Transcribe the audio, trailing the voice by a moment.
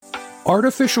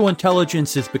Artificial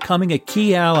intelligence is becoming a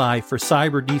key ally for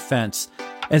cyber defense,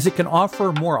 as it can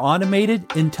offer more automated,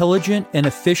 intelligent, and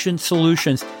efficient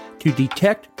solutions to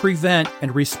detect, prevent,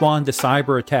 and respond to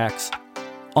cyber attacks.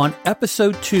 On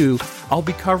episode 2, I'll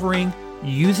be covering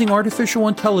using artificial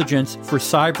intelligence for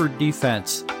cyber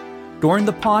defense. During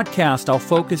the podcast, I'll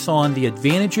focus on the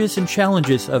advantages and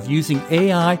challenges of using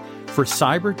AI for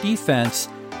cyber defense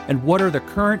and what are the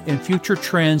current and future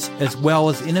trends as well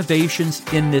as innovations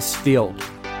in this field.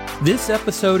 This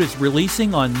episode is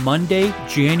releasing on Monday,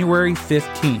 January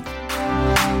 15th.